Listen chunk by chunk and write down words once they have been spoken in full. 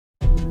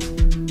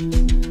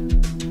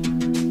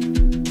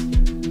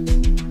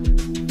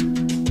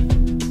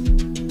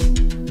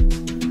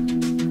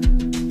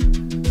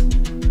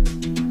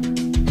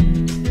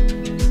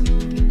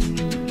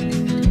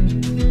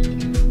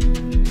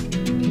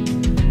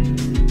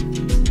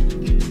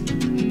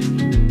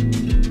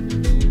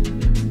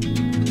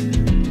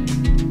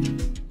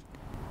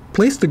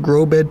Place the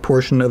grow bed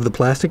portion of the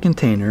plastic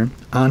container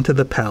onto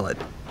the pallet,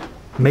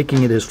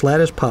 making it as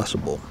flat as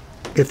possible.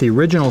 If the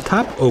original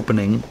top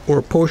opening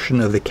or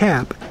portion of the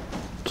cap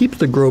keeps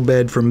the grow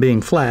bed from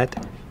being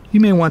flat, you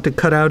may want to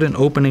cut out an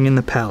opening in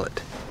the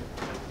pallet.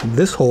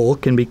 This hole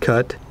can be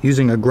cut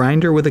using a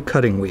grinder with a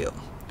cutting wheel.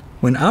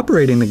 When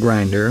operating the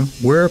grinder,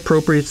 wear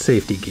appropriate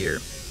safety gear.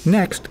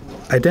 Next,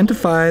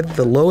 identify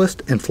the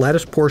lowest and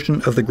flattest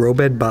portion of the grow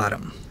bed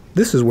bottom.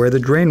 This is where the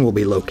drain will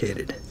be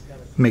located.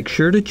 Make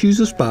sure to choose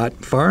a spot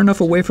far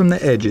enough away from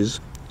the edges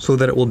so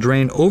that it will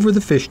drain over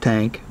the fish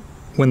tank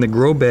when the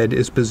grow bed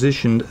is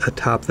positioned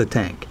atop the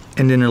tank,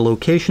 and in a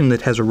location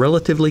that has a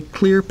relatively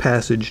clear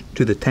passage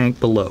to the tank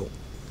below.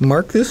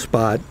 Mark this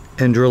spot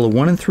and drill a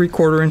 1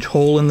 3/4 inch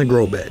hole in the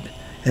grow bed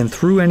and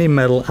through any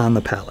metal on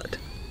the pallet.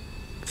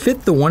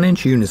 Fit the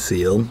 1-inch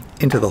uniseal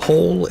into the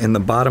hole in the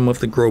bottom of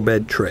the grow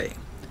bed tray.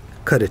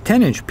 Cut a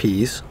 10-inch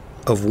piece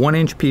of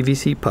 1-inch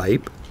PVC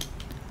pipe.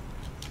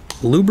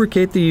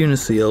 Lubricate the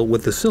uniseal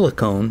with the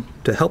silicone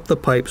to help the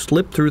pipe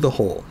slip through the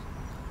hole.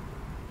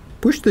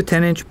 Push the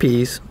 10-inch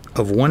piece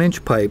of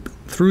 1-inch pipe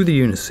through the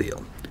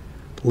uniseal,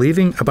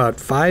 leaving about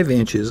 5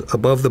 inches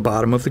above the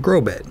bottom of the grow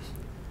bed.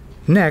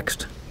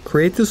 Next,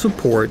 create the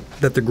support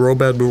that the grow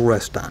bed will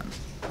rest on.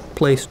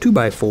 Place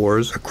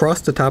 2x4s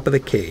across the top of the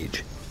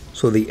cage,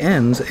 so the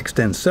ends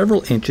extend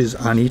several inches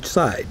on each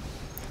side.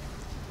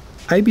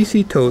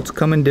 IBC totes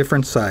come in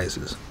different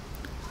sizes.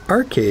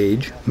 Our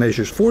cage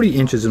measures 40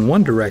 inches in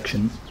one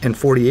direction and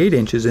 48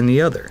 inches in the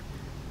other.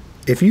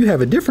 If you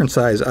have a different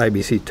size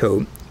IBC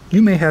tote,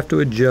 you may have to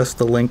adjust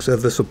the lengths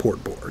of the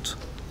support boards.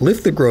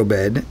 Lift the grow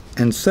bed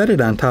and set it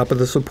on top of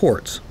the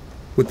supports,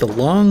 with the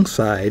long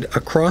side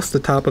across the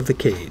top of the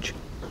cage.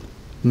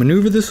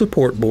 Maneuver the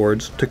support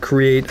boards to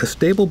create a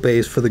stable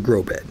base for the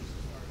grow bed.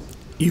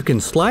 You can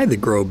slide the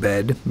grow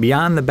bed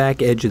beyond the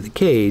back edge of the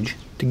cage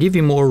to give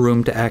you more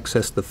room to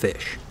access the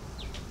fish.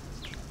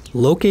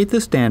 Locate the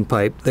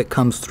standpipe that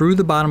comes through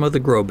the bottom of the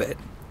grow bed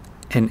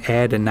and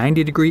add a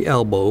 90-degree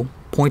elbow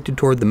pointed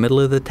toward the middle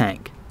of the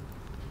tank.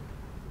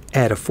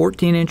 Add a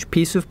 14-inch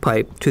piece of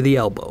pipe to the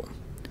elbow.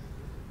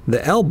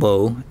 The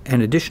elbow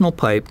and additional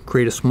pipe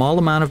create a small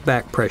amount of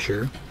back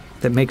pressure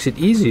that makes it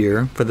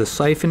easier for the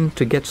siphon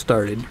to get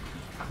started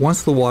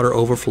once the water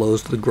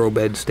overflows to the grow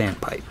bed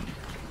standpipe.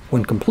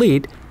 When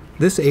complete,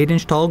 this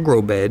 8-inch tall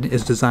grow bed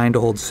is designed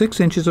to hold 6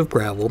 inches of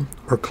gravel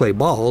or clay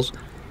balls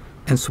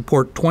and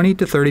support 20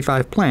 to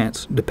 35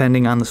 plants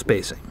depending on the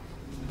spacing.